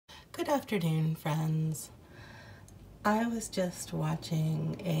Good afternoon, friends. I was just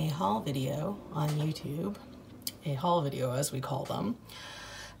watching a haul video on YouTube, a haul video as we call them,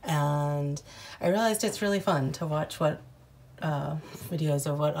 and I realized it's really fun to watch what videos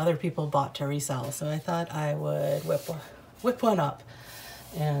of what other people bought to resell, so I thought I would whip one up.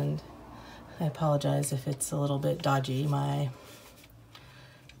 And I apologize if it's a little bit dodgy. My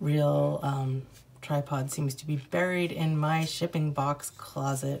real tripod seems to be buried in my shipping box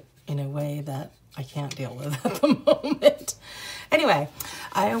closet in a way that I can't deal with at the moment. Anyway,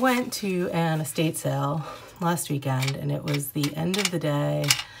 I went to an estate sale last weekend, and it was the end of the day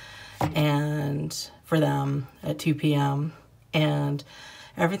and for them at 2 p.m. and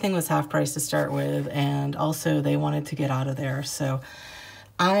everything was half price to start with, and also they wanted to get out of there. So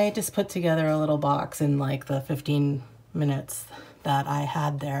I just put together a little box in like the 15 minutes that I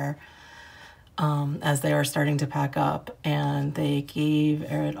had there as they were starting to pack up, and they gave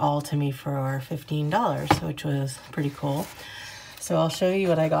it all to me for $15, which was pretty cool. So I'll show you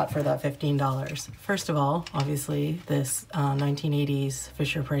what I got for that $15. First of all, obviously this 1980s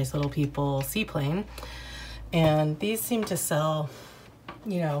Fisher-Price Little People seaplane, and these seem to sell,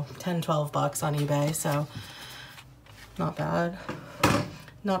 you know, 10, 12 bucks on eBay, so not bad,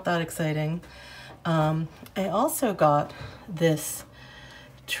 not that exciting. I also got this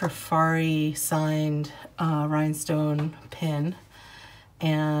Trifari signed rhinestone pin,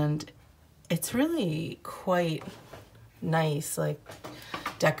 and it's really quite nice, like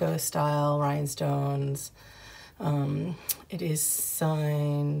deco style rhinestones. It is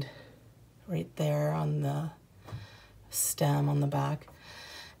signed right there on the stem on the back,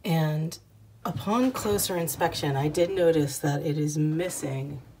 and upon closer inspection I did notice that it is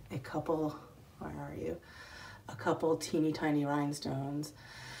missing a couple, where are you, a couple teeny tiny rhinestones.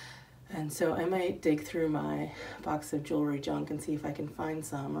 And so I might dig through my box of jewelry junk and see if I can find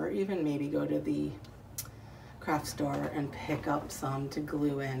some, or even maybe go to the craft store and pick up some to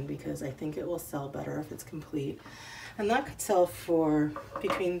glue in, because I think it will sell better if it's complete. And that could sell for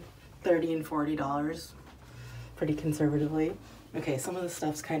between $30 and $40, pretty conservatively. Okay, some of the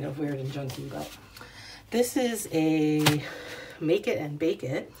stuff's kind of weird and junky, but this is a make it and bake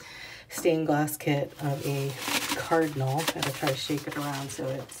it stained glass kit of a cardinal. I'm gonna try to shake it around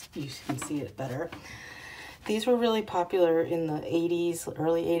so you can see it better. These were really popular in the 80s,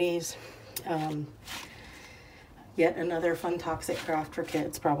 early 80s. Yet another fun toxic craft for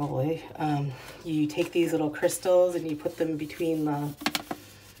kids, probably. You take these little crystals and you put them between the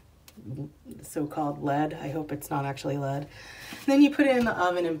so-called lead. I hope it's not actually lead. And then you put it in the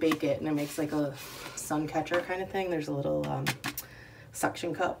oven and bake it, and it makes like a sun catcher kind of thing. There's a little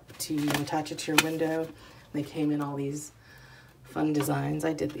suction cup to attach it to your window. They came in all these fun designs.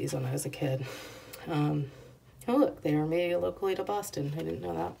 I did these when I was a kid. Oh look, they are made locally to Boston. I didn't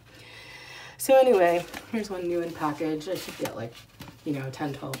know that. So anyway, here's one new in package. I should get like, you know,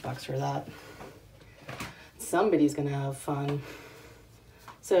 10, 12 bucks for that. Somebody's gonna have fun.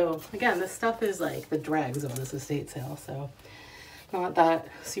 So again, this stuff is like the dregs of this estate sale, so not that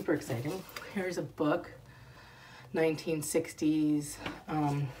super exciting. Here's a book, 1960s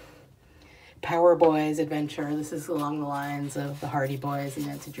Power Boys adventure. This is along the lines of the Hardy Boys and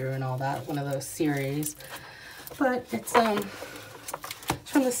Nancy Drew and all that, one of those series. But it's from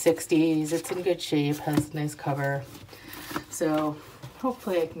the 60s. It's in good shape, has a nice cover. So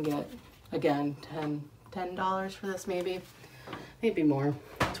hopefully I can get, again, $10 for this, maybe more,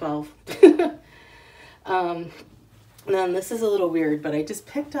 12. And then this is a little weird, but I just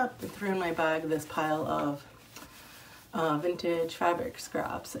picked up and threw in my bag this pile of vintage fabric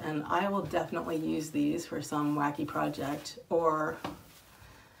scraps, and I will definitely use these for some wacky project, or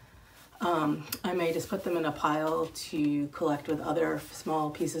I may just put them in a pile to collect with other small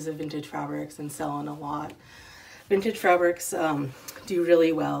pieces of vintage fabrics and sell on a lot. Vintage fabrics do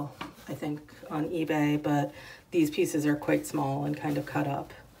really well, I think, on eBay, but these pieces are quite small and kind of cut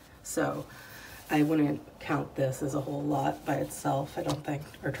up, so I wouldn't count this as a whole lot by itself, I don't think,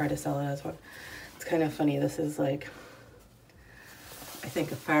 or try to sell it as one. It's kind of funny. This is like, I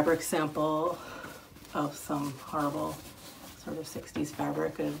think, a fabric sample of some horrible sort of 60s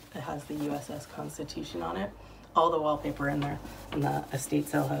fabric. It has the USS Constitution on it. All the wallpaper in there in the estate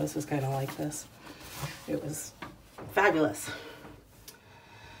sale house was kind of like this. It was fabulous.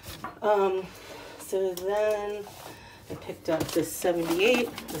 So then I picked up this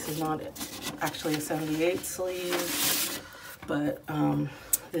 78. This is not actually a 78 sleeve, but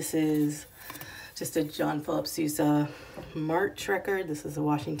this is just a John Philip Sousa March record. This is a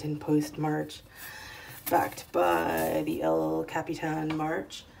Washington Post March, backed by the El Capitan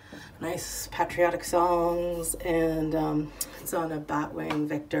March. nice patriotic songs, and it's on a Batwing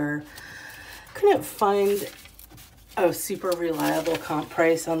Victor. Couldn't find a super reliable comp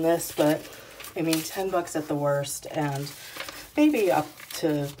price on this, but I mean, 10 bucks at the worst, and maybe up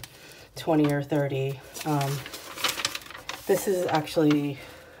to 20 or 30. This is actually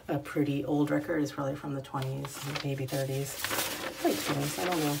a pretty old record. It's probably from the 20s, maybe 30s, late 20s. I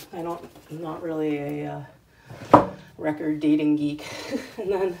don't know. I'm not really a record dating geek.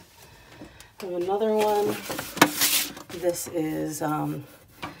 And then I have another one. This is oh,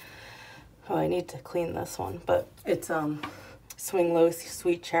 I need to clean this one, but it's Swing Low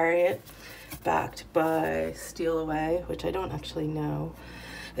Sweet Chariot, backed by Steal Away, which I don't actually know.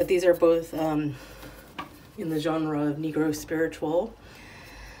 But these are both in the genre of Negro spiritual.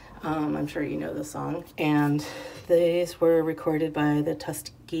 I'm sure you know the song. And these were recorded by the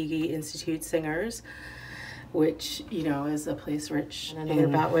Tuskegee Institute Singers, which, you know, is a place rich in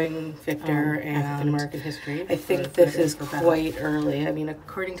Batwing Victor and African-American history. I think this is quite early. I mean,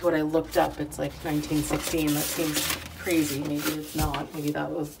 according to what I looked up, it's like 1916. That seems crazy. Maybe it's not. Maybe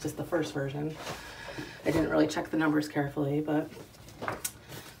that was just the first version. I didn't really check the numbers carefully, but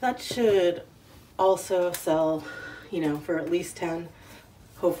that should also sell, you know, for at least 10,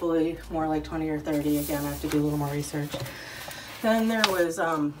 hopefully more like 20 or 30. Again, I have to do a little more research. Then there was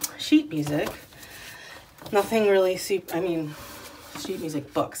sheet music. Nothing really super, I mean, sheet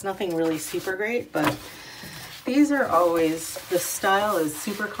music books, nothing really super great, but these are always, the style is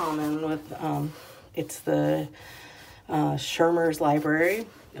super common with, it's the Schirmer's Library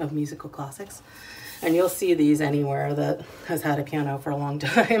of Musical Classics. And you'll see these anywhere that has had a piano for a long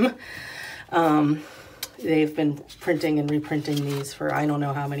time. They've been printing and reprinting these for I don't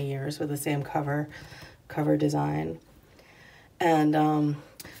know how many years with the same cover design. And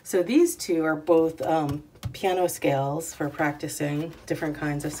so these two are both piano scales for practicing different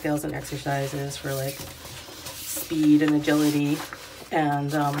kinds of scales and exercises for like speed and agility.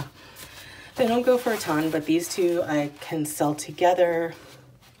 And they don't go for a ton, but these two I can sell together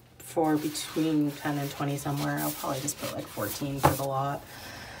for between 10 and 20 somewhere. I'll probably just put like 14 for the lot.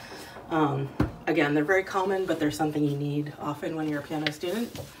 Again, they're very common, but they're something you need often when you're a piano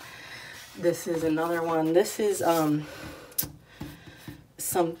student. This is another one. This is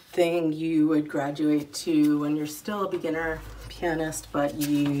something you would graduate to when you're still a beginner pianist, but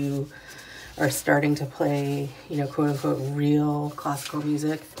you are starting to play, you know, quote unquote, real classical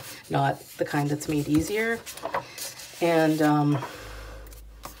music, not the kind that's made easier. And,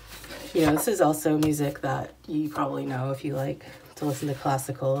 you know, this is also music that you probably know if you like to listen to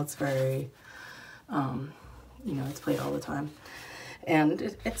classical. It's very, you know, it's played all the time. And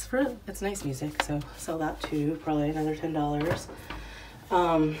it's nice music, so sell that too, probably another $10.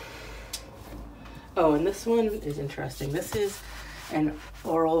 Oh, and this one is interesting. This is an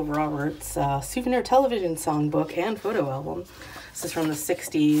Oral Roberts souvenir television songbook and photo album. This is from the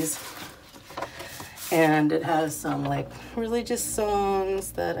 60s. And it has some like religious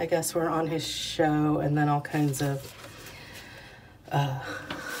songs that I guess were on his show, and then all kinds of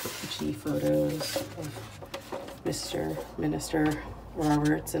G photos of Mr. Minister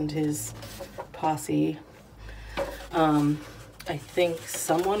Roberts and his posse. I think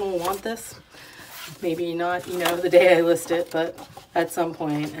someone will want this. Maybe not, you know, the day I list it, but at some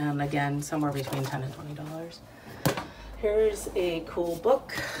point, and again, somewhere between $10 and $20. Here's a cool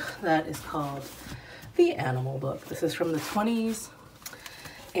book that is called The Animal Book. This is from the 20s,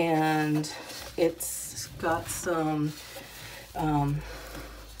 and it's got some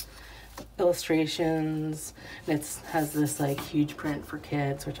illustrations. It has this like huge print for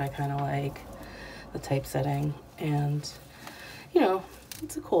kids, which I kind of like, the typesetting, and you know,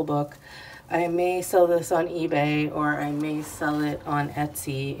 it's a cool book. I may sell this on eBay, or I may sell it on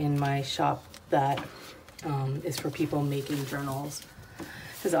Etsy in my shop that is for people making journals.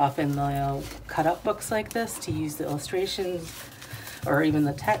 Because often they'll cut up books like this to use the illustrations or even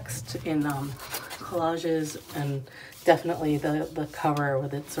the text in collages, and definitely the cover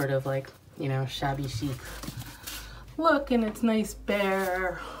with its sort of like, you know, shabby chic look, and it's nice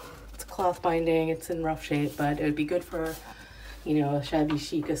bare. It's cloth binding, it's in rough shape, but it would be good for, you know, a shabby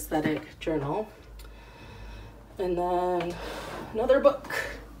chic aesthetic journal. And then another book.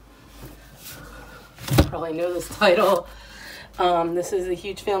 You probably know this title. This is a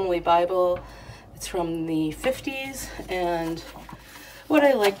Huge Family Bible. It's from the 50s, and what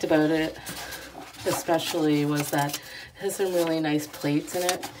I liked about it especially was that it has some really nice plates in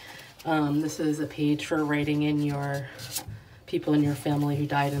it. This is a page for writing in your people in your family who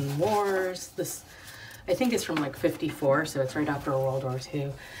died in the wars. This, I think, is from like 54, so it's right after World War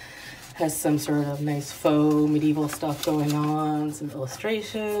II. Has some sort of nice faux medieval stuff going on, some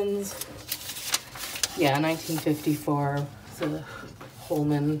illustrations. Yeah, 1954. It's a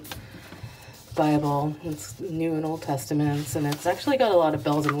Holman Bible. It's New and Old Testaments, and it's actually got a lot of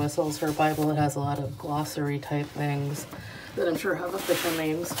bells and whistles for a Bible. It has a lot of glossary type things that I'm sure have official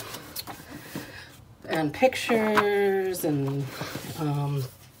names. And pictures and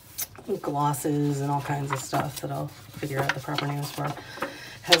glosses and all kinds of stuff that I'll figure out the proper names for.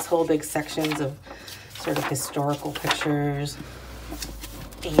 Has whole big sections of sort of historical pictures.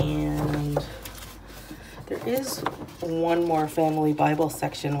 And there is one more family Bible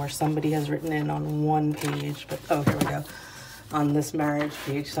section where somebody has written in on one page, but oh, here we go. On this marriage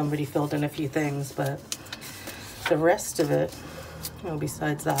page, somebody filled in a few things, but the rest of it, well,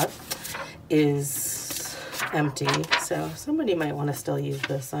 besides that, is empty. So somebody might want to still use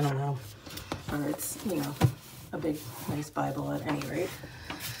this, I don't know. Or it's, you know, a big, nice Bible at any rate.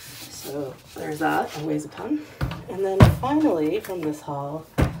 So there's that, it weighs a ton. And then finally, from this haul,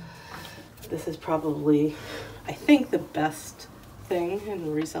 this is probably, I think, the best thing in the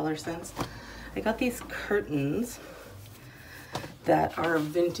reseller sense. I got these curtains that are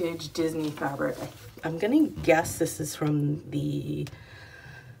vintage Disney fabric. I'm gonna guess this is from the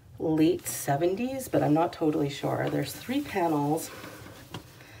late 70s, but I'm not totally sure. There's 3 panels,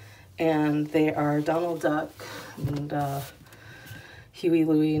 and they are Donald Duck and Huey,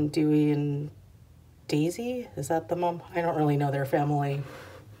 Louie, and Dewey, and Daisy. Is that the mom? I don't really know their family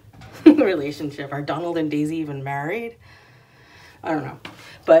relationship. Are Donald and Daisy even married? I don't know.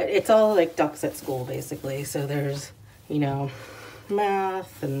 But it's all like ducks at school, basically. So there's, you know,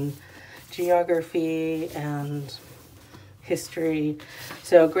 math and geography and history.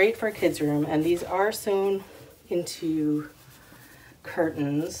 So great for a kid's room. And these are sewn into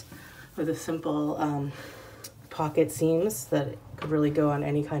curtains with a simple pocket seams that could really go on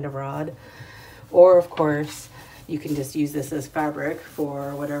any kind of rod. Or, of course, you can just use this as fabric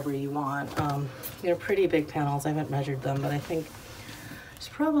for whatever you want. They're pretty big panels. I haven't measured them, but I think there's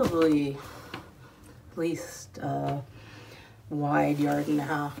probably at least wide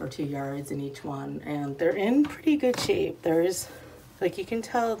 1.5 or 2 yards in each one. And they're in pretty good shape. There's, like, you can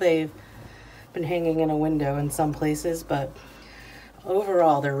tell they've been hanging in a window in some places, but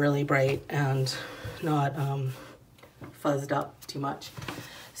overall they're really bright and not fuzzed up too much.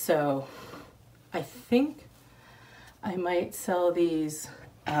 So I think I might sell these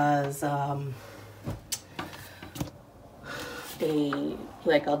as I'll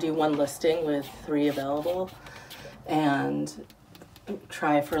do one listing with 3 available and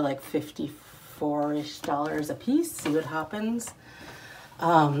try for like $54-ish a piece, see what happens.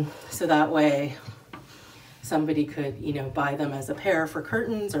 So that way somebody could, you know, buy them as a pair for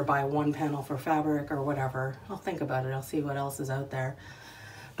curtains or buy 1 panel for fabric or whatever. I'll think about it. I'll see what else is out there.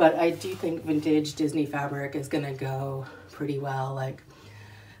 But I do think vintage Disney fabric is gonna go pretty well, like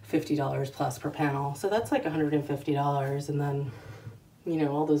 $50 plus per panel. So that's like $150, and then, you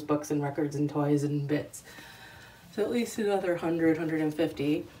know, all those books and records and toys and bits. So at least another 100,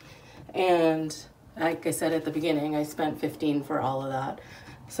 150. And like I said at the beginning, I spent $15 for all of that.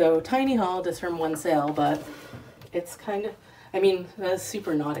 So tiny haul just from one sale, but it's kind of, I mean, that's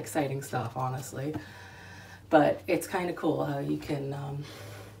super not exciting stuff, honestly. But it's kind of cool how you can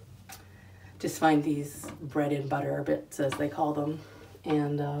just find these bread and butter bits, as they call them,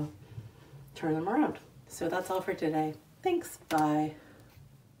 and turn them around. So that's all for today. Thanks, bye.